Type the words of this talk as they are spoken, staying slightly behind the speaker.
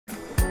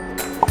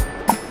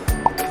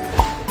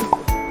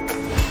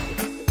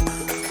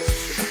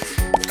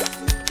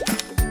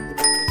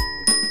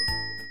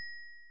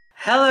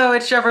Hello,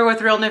 it's Jeffrey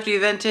with Real Nifty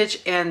Vintage,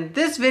 and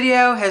this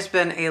video has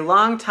been a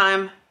long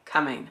time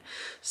coming.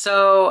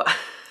 So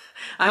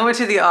I went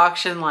to the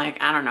auction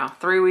like, I don't know,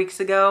 3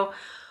 weeks ago,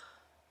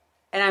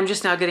 and I'm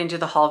just now getting to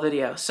the haul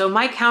video. So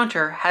my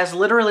counter has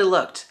literally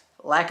looked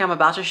like I'm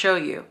about to show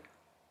you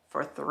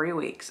for 3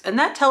 weeks. And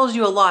that tells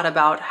you a lot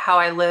about how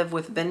I live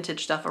with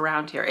vintage stuff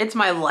around here. It's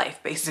my life,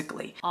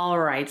 basically. All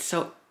right,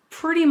 so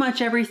pretty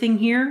much everything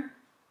here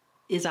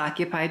is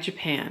Occupy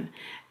Japan,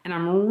 and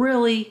I'm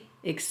really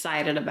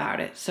excited about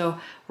it. So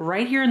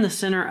right here in the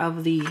center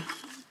of the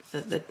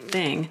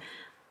thing,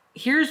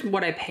 here's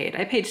what I paid.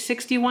 I paid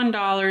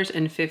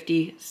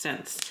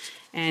 $61.50.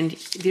 And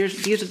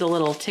these are the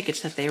little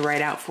tickets that they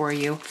write out for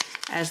you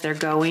as they're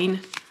going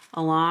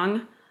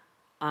along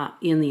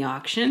in the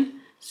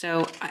auction.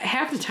 So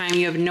half the time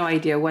you have no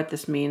idea what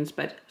this means,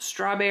 but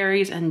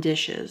strawberries and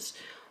dishes.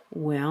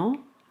 Well,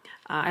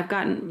 I've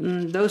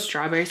gotten those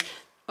strawberries.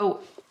 Oh,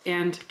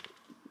 and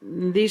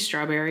these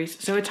strawberries.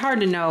 So it's hard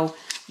to know,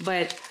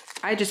 but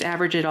I just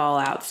average it all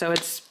out. So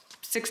it's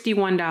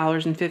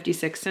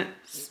 $61.56,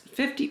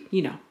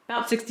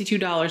 about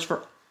 $62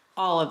 for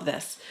all of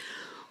this.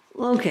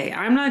 Okay,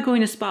 I'm not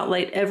going to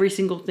spotlight every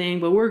single thing,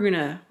 but we're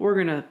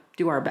gonna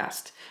do our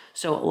best.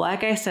 So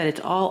like I said, it's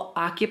all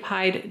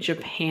Occupied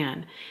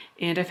Japan.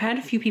 And I've had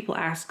a few people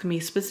ask me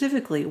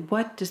specifically,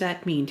 what does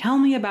that mean? Tell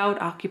me about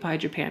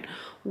Occupied Japan.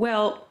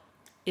 Well,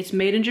 it's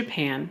made in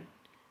Japan,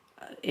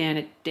 and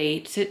it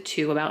dates it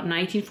to about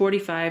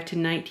 1945 to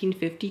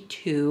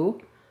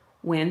 1952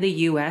 when the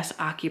US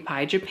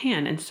occupied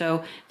Japan. And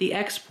so the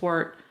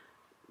export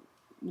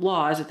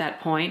laws at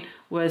that point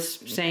was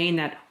saying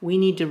that we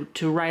need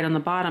to write on the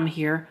bottom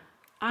here,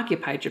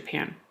 Occupied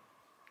Japan,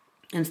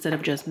 instead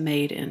of just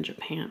made in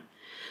Japan.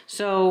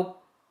 So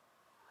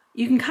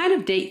you can kind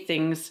of date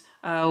things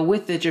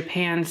with the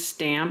Japan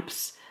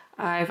stamps.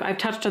 I've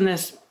touched on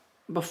this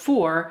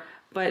before,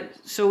 but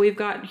so we've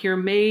got here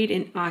made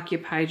in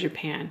Occupy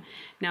Japan.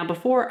 Now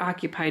before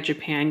Occupy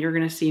Japan, you're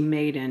gonna see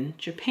made in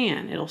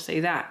Japan. It'll say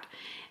that.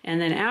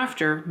 And then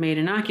after made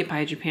in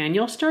Occupy Japan,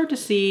 you'll start to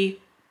see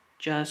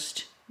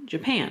just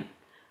Japan.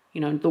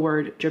 The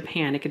word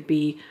Japan. It could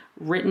be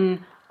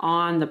written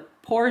on the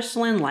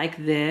porcelain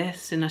like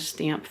this in a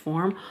stamp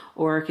form,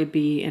 or it could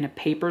be in a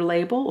paper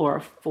label or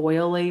a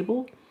foil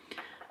label.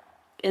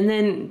 And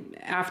then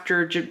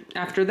after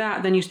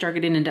that, then you start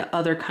getting into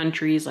other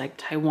countries like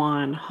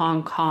Taiwan,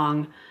 Hong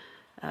Kong,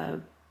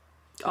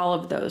 all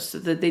of those. So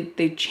that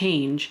they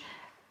change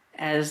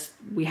as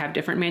we have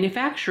different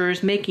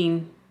manufacturers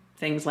making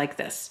things like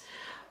this.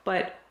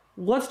 But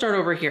let's start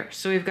over here.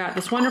 So we've got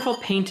this wonderful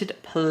painted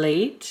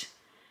plate,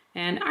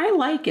 and I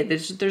like it.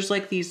 There's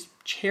like these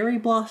cherry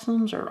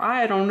blossoms, or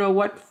I don't know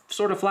what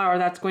sort of flower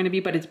that's going to be,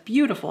 but it's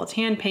beautiful. It's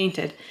hand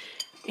painted,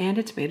 and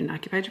it's made in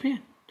Occupy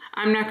Japan.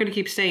 I'm not going to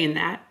keep saying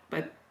that,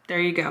 but there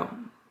you go.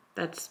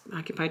 That's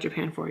Occupy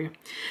Japan for you.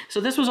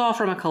 So this was all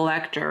from a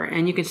collector,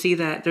 and you can see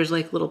that there's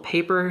like little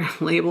paper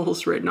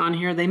labels written on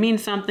here. They mean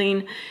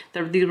something.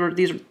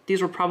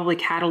 These were probably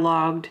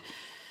cataloged,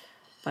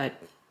 but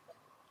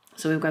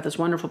so we've got this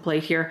wonderful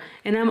plate here.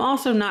 And I'm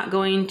also not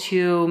going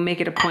to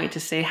make it a point to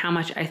say how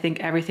much I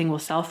think everything will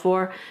sell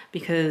for,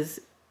 because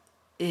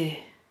I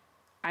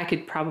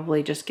could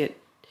probably just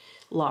get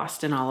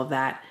lost in all of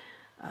that.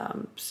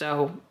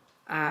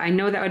 I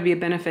know that would be a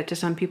benefit to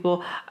some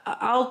people.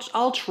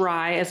 I'll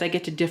try as I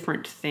get to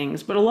different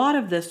things, but a lot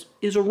of this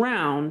is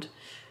around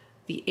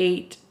the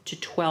 $8 to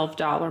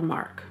 $12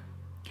 mark.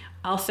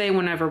 I'll say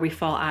whenever we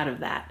fall out of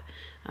that,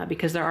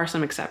 because there are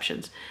some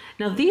exceptions.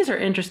 Now these are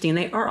interesting.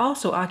 They are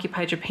also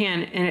Occupy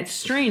Japan, and it's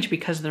strange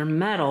because they're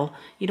metal.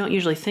 You don't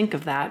usually think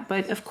of that,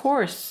 but of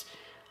course,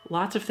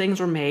 lots of things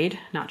were made,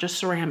 not just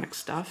ceramic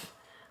stuff,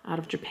 out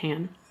of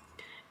Japan.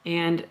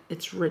 And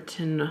it's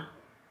written,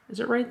 is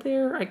it right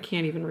there? I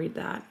can't even read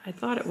that. I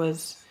thought it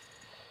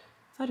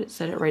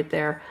said it right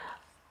there.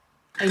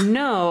 I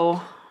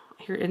know,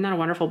 here, isn't that a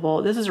wonderful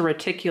bowl? This is a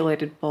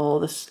reticulated bowl,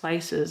 the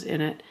slices in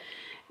it.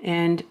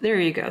 And there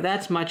you go.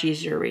 That's much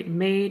easier to read.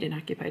 Made in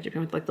Occupy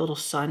Japan with like the little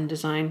sun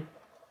design.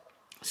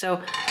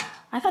 So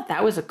I thought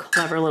that was a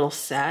clever little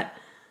set.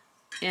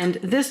 And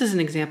this is an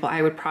example.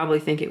 I would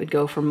probably think it would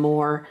go for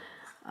more.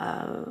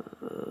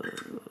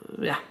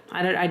 Yeah,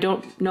 I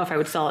don't know if I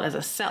would sell it as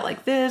a set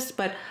like this,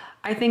 but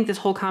I think this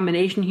whole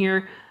combination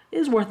here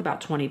is worth about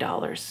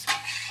 $20,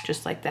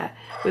 just like that.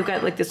 We've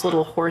got like this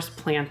little horse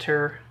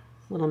planter,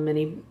 little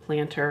mini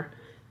planter.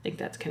 I think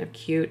that's kind of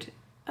cute.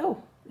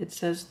 Oh, it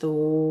says the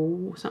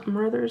something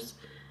or others.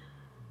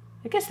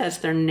 I guess that's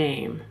their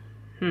name.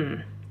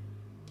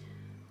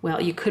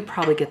 Well, you could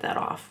probably get that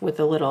off with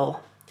a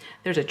little,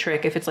 there's a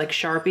trick. If it's like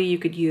Sharpie, you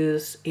could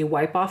use a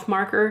wipe-off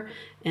marker,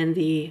 and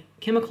the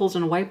chemicals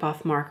in a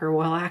wipe-off marker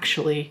will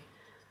actually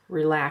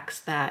relax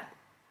that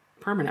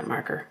permanent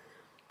marker.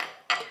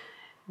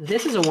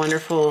 This is a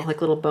wonderful like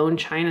little bone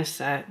china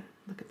set.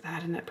 Look at that,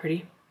 isn't that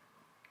pretty?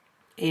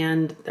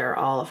 And they're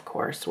all, of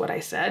course, what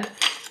I said.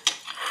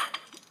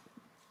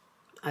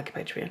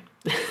 Occupy Japan.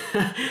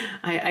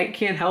 I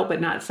can't help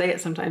but not say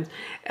it sometimes.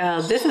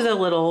 This is a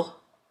little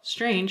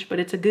strange, but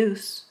it's a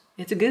goose.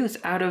 It's a goose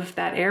out of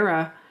that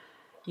era.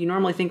 You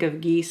normally think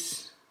of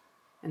geese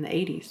in the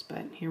 80s,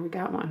 but here we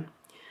got one.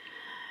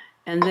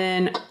 And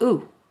then,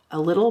 ooh, a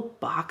little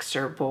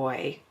boxer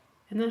boy.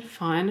 Isn't that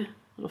fun?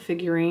 Little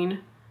figurine.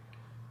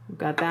 We've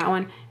got that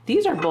one.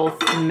 These are both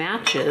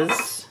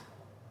matches.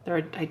 They're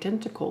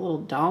identical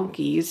little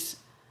donkeys.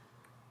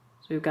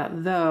 So we've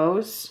got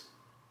those.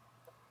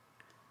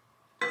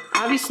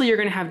 Obviously, you're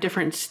going to have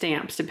different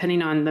stamps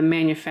depending on the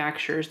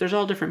manufacturers. There's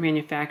all different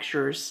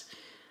manufacturers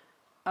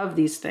of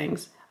these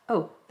things.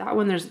 Oh, that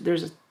one, there's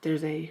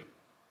a,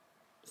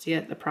 see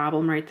it, the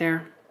problem right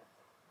there?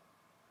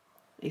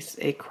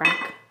 A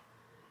crack.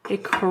 A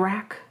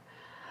crack.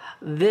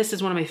 This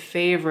is one of my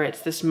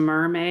favorites, this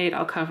mermaid.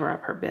 I'll cover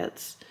up her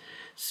bits.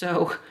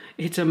 So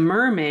it's a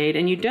mermaid,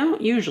 and you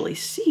don't usually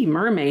see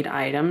mermaid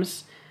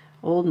items,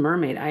 old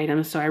mermaid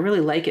items, so I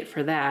really like it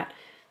for that.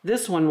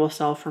 This one will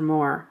sell for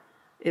more.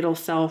 It'll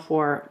sell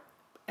for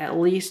at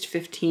least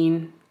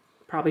 $15,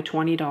 probably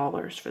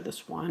 $20 for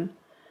this one.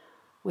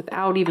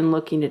 Without even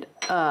looking it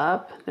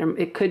up,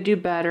 it could do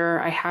better.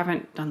 I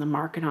haven't done the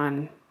market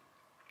on,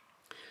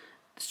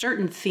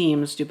 certain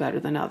themes do better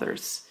than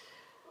others.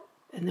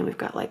 And then we've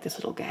got like this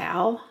little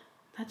gal.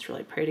 That's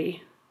really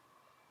pretty.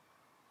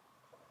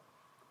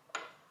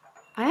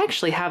 I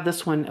actually have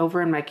this one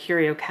over in my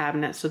curio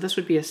cabinet, so this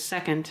would be the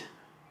second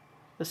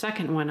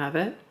one of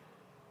it.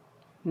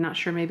 I'm not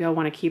sure, maybe I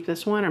want to keep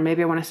this one, or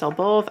maybe I want to sell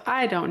both.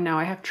 I don't know,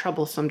 I have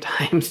trouble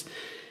sometimes.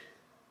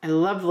 I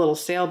love the little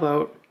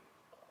sailboat.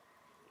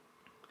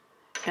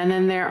 And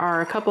then there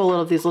are a couple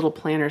of these little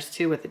planters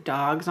too with the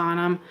dogs on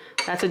them.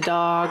 That's a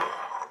dog,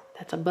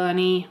 that's a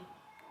bunny.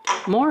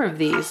 More of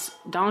these,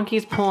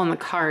 donkeys pulling the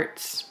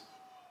carts.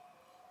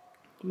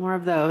 More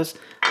of those.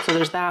 So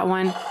there's that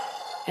one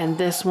and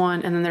this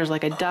one, and then there's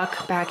like a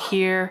duck back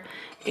here,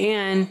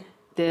 and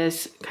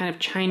this kind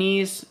of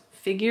Chinese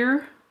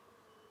figure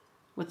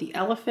with the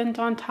elephant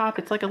on top.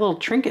 It's like a little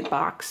trinket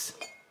box,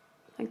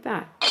 like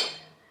that.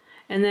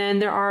 And then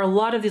there are a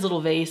lot of these little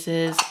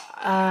vases.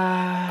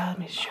 Let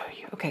me show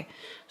you. Okay,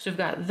 so we've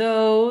got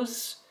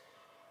those.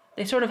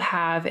 They sort of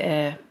have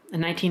a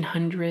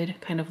 1900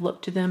 kind of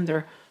look to them.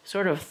 They're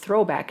sort of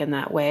throwback in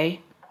that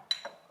way.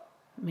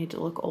 Made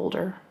to look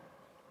older.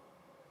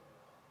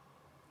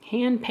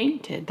 Hand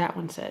painted, that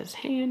one says.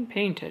 Hand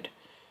painted.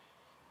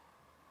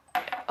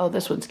 Oh,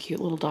 this one's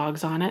cute. Little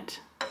dogs on it.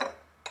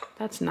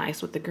 That's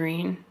nice with the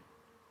green.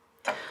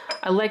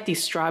 I like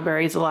these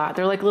strawberries a lot.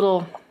 They're like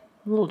little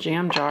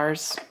jam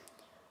jars.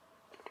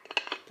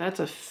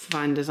 That's a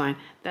fun design.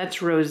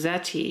 That's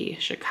Rossetti,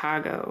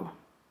 Chicago.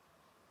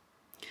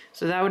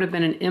 So that would have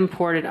been an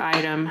imported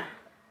item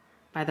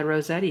by the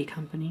Rossetti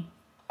company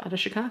out of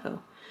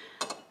Chicago.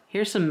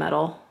 Here's some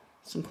metal,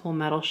 some cool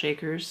metal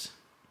shakers.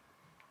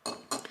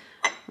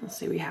 Let's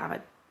see, we have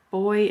a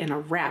boy and a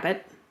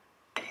rabbit.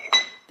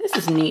 This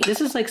is neat. This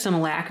is like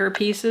some lacquer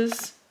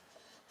pieces.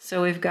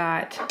 So we've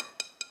got,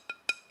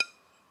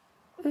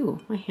 ooh,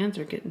 my hands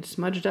are getting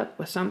smudged up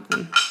with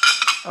something.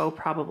 Oh,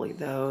 probably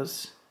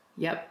those.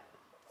 Yep.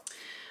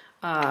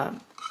 And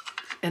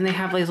they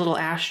have these little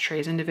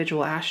ashtrays,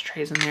 individual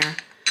ashtrays in there.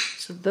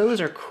 So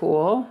those are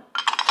cool.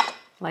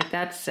 Like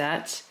that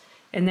set.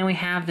 And then we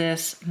have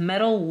this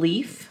metal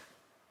leaf.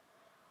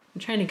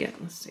 I'm trying to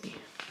get, let's see.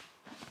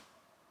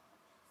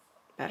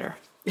 Better.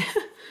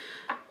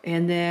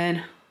 And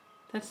then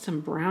that's some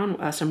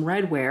brown, some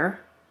redware.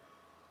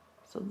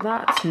 So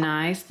that's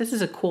nice. This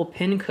is a cool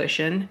pin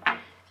cushion.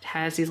 It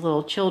has these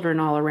little children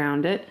all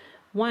around it.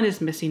 One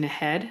is missing a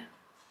head,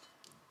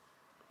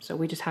 so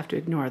we just have to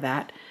ignore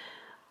that.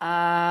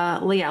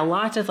 Yeah,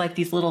 lots of like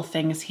these little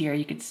things here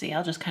you can see.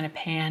 I'll just kind of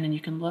pan and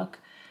you can look.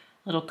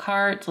 Little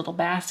carts, little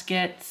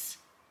baskets.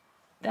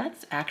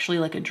 That's actually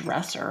like a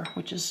dresser,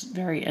 which is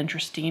very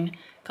interesting.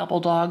 A couple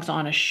dogs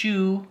on a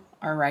shoe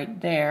are right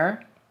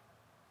there.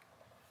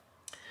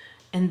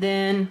 And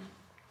then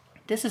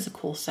this is a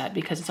cool set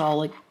because it's all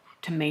like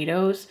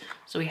tomatoes.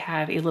 So we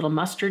have a little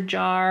mustard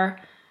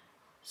jar,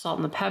 salt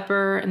and the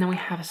pepper, and then we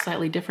have a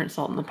slightly different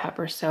salt and the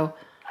pepper. So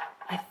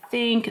I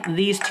think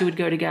these two would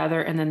go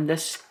together, and then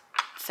this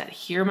set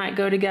here might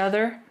go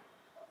together.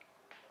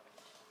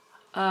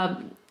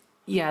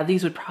 Yeah,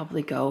 these would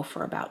probably go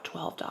for about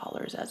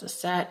 $12 as a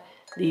set.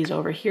 These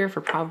over here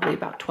for probably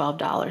about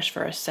 $12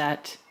 for a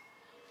set.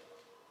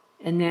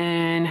 And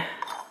then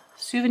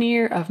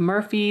souvenir of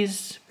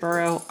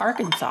Murfreesboro,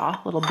 Arkansas,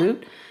 little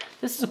boot.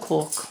 This is a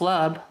cool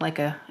club, like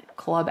a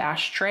club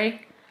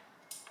ashtray.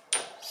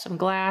 Some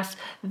glass.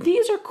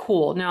 These are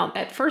cool. Now,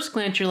 at first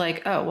glance, you're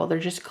like, oh, well, they're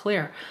just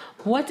clear.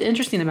 What's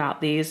interesting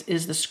about these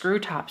is the screw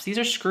tops. These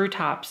are screw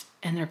tops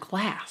and they're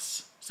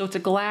glass. So it's a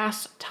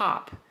glass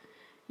top.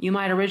 You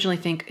might originally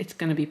think it's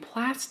going to be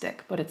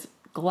plastic, but it's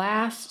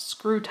glass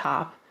screw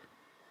top.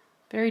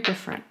 Very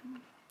different.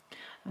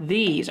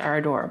 These are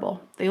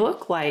adorable. They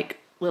look like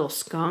little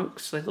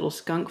skunks, like little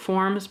skunk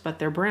forms, but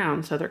they're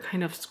brown, so they're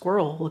kind of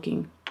squirrel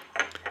looking.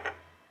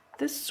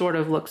 This sort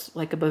of looks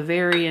like a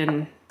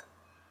Bavarian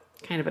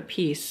kind of a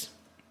piece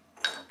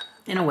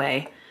in a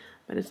way,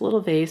 but it's a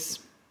little vase,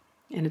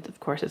 and it's, of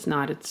course it's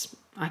not. It's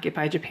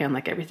Occupy Japan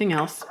like everything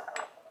else.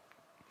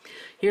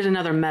 Here's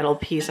another metal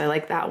piece. I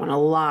like that one a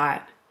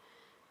lot.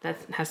 That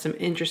has some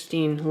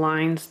interesting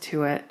lines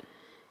to it.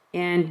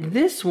 And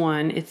this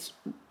one, it's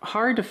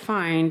hard to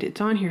find.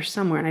 It's on here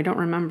somewhere, and I don't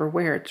remember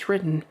where it's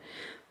written,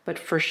 but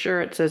for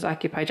sure it says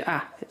Occupy.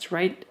 It's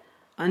right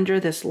under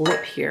this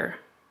lip here.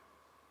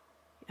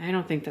 I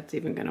don't think that's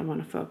even gonna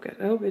wanna focus.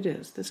 Oh, it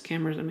is. This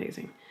camera's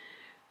amazing.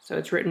 So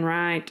it's written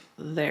right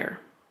there.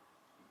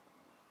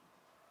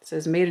 It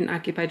says made in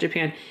Occupy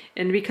Japan.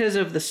 And because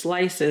of the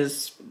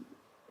slices,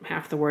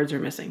 half the words are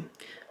missing,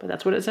 but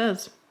that's what it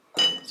says.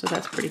 So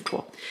that's pretty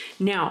cool.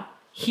 Now,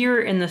 here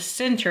in the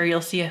center,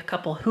 you'll see a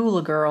couple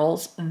hula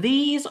girls.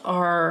 These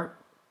are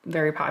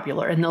very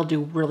popular and they'll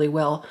do really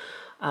well.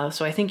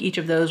 So I think each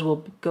of those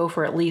will go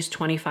for at least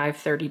 $25,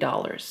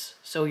 $30.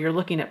 So you're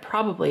looking at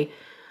probably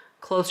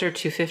closer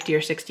to $50 or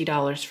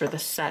 $60 for the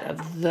set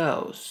of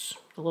those,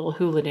 the little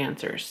hula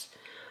dancers.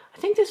 I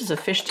think this is a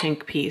fish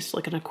tank piece,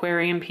 like an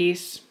aquarium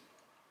piece.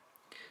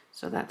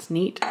 So that's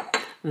neat.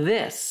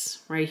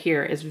 This right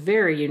here is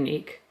very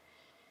unique.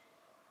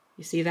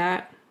 You see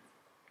that?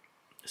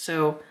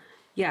 So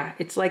yeah,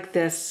 it's like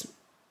this,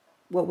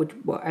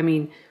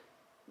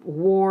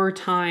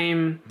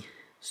 wartime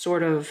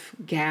sort of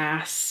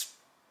gas,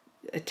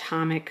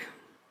 atomic,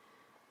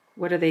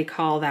 what do they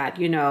call that?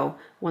 You know,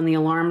 when the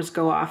alarms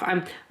go off.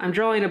 I'm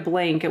drawing a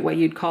blank at what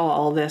you'd call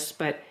all this,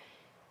 but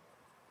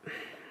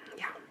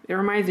yeah, it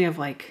reminds me of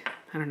like,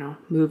 I don't know,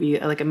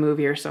 like a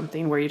movie or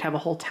something where you'd have a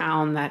whole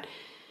town that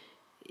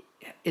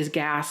is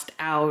gassed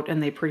out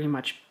and they pretty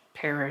much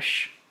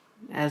perish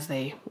as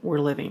they were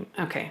living.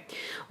 Okay,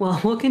 well,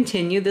 we'll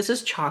continue. This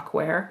is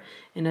chalkware,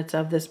 and it's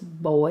of this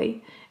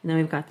boy. And then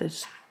we've got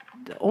the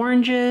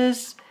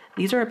oranges.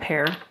 These are a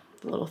pair,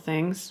 the little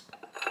things.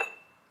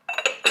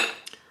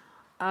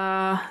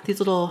 These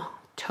little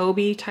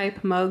Toby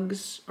type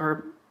mugs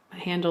or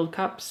handled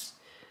cups.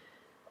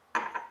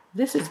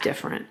 This is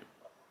different.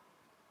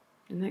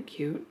 Isn't that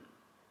cute?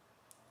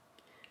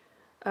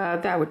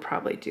 That would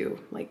probably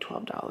do like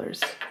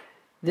 $12.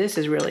 This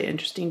is really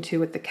interesting too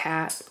with the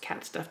cat.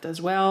 Cat stuff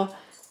does well.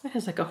 That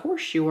has like a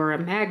horseshoe or a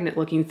magnet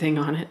looking thing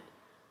on it.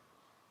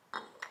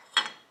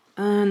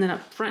 And then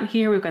up front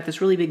here, we've got this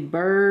really big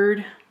bird.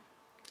 I'm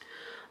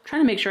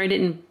trying to make sure I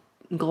didn't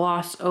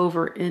gloss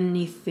over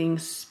anything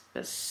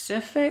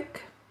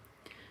specific.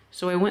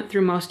 So I went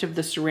through most of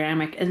the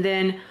ceramic, and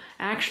then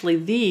actually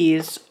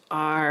these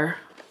are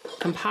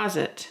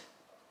composite.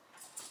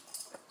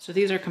 So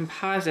these are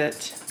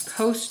composite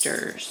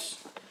coasters.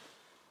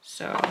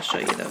 So I'll show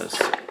you those.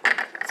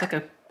 It's like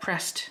a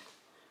pressed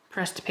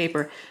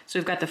paper. So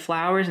we've got the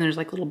flowers and there's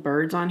like little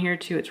birds on here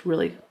too. It's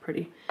really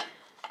pretty.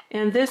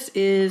 And this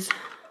is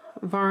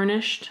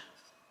varnished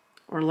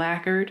or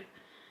lacquered,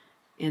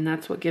 and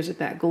that's what gives it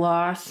that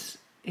gloss.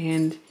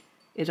 And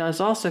it is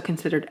also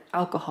considered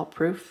alcohol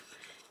proof,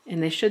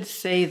 and they should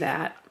say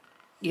that.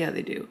 Yeah,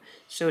 they do.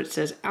 So it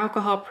says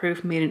alcohol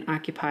proof, made in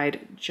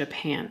occupied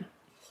Japan.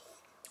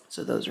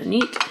 So those are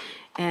neat.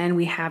 And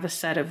we have a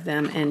set of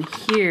them. And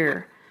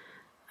here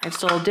I've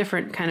sold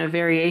different kind of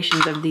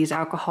variations of these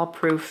alcohol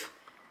proof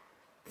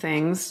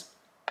things,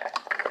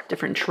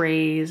 different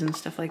trays and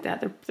stuff like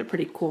that. They're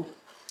pretty cool.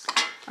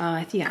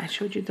 Yeah, I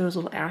showed you those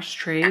little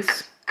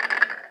ashtrays.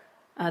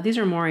 These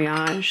are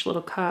Moriage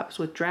little cups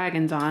with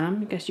dragons on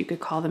them. I guess you could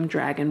call them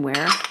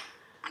dragonware.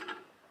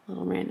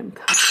 Little random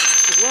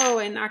cups. Whoa,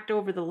 I knocked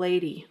over the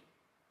lady.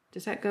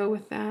 Does that go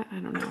with that? I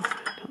don't know.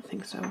 I don't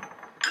think so.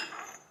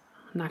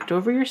 Knocked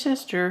over your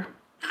sister.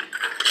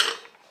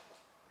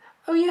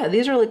 Oh yeah,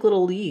 these are like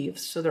little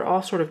leaves, so they're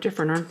all sort of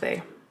different, aren't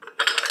they?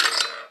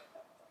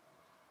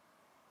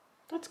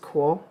 That's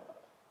cool.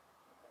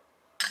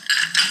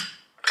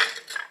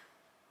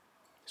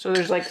 So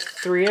there's like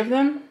 3 of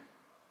them.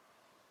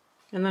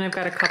 And then I've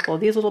got a couple of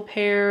these little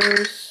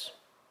pairs.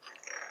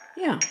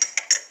 Yeah.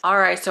 All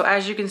right, so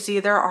as you can see,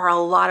 there are a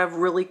lot of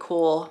really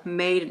cool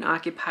made in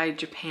occupied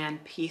Japan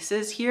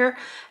pieces here,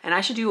 and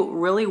I should do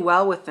really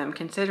well with them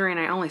considering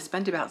I only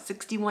spent about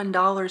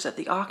 $61 at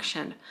the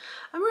auction.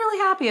 I'm really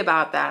happy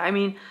about that. I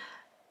mean,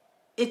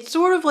 it's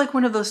sort of like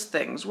one of those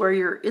things where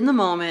you're in the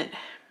moment,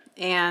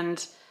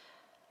 and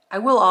I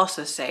will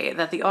also say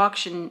that the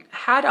auction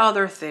had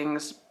other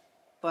things,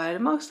 but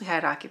it mostly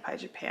had Occupy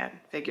Japan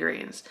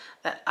figurines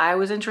that I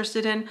was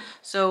interested in.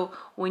 So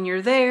when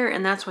you're there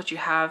and that's what you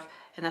have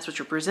and that's what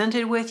you're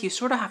presented with, you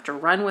sort of have to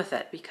run with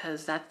it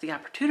because that's the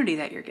opportunity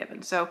that you're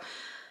given. So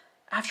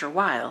after a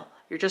while,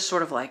 you're just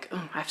sort of like,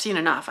 oh, I've seen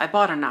enough, I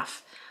bought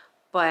enough.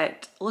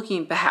 But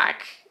looking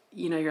back,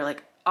 you know, you're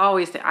like, I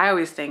always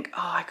think,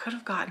 oh, I could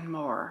have gotten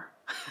more.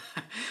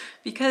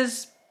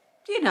 Because,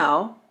 you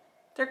know,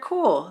 they're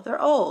cool,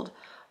 they're old.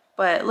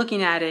 But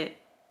looking at it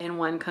in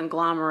one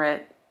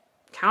conglomerate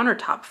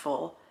countertop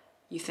full,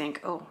 you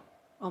think, oh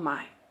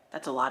my,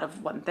 that's a lot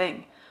of one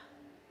thing.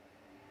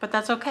 But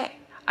that's okay.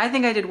 I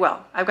think I did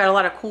well. I've got a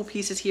lot of cool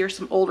pieces here,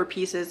 some older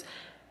pieces,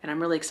 and I'm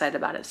really excited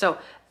about it. So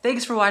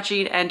thanks for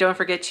watching, and don't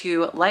forget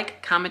to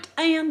like, comment,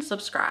 and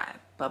subscribe.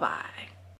 Bye-bye.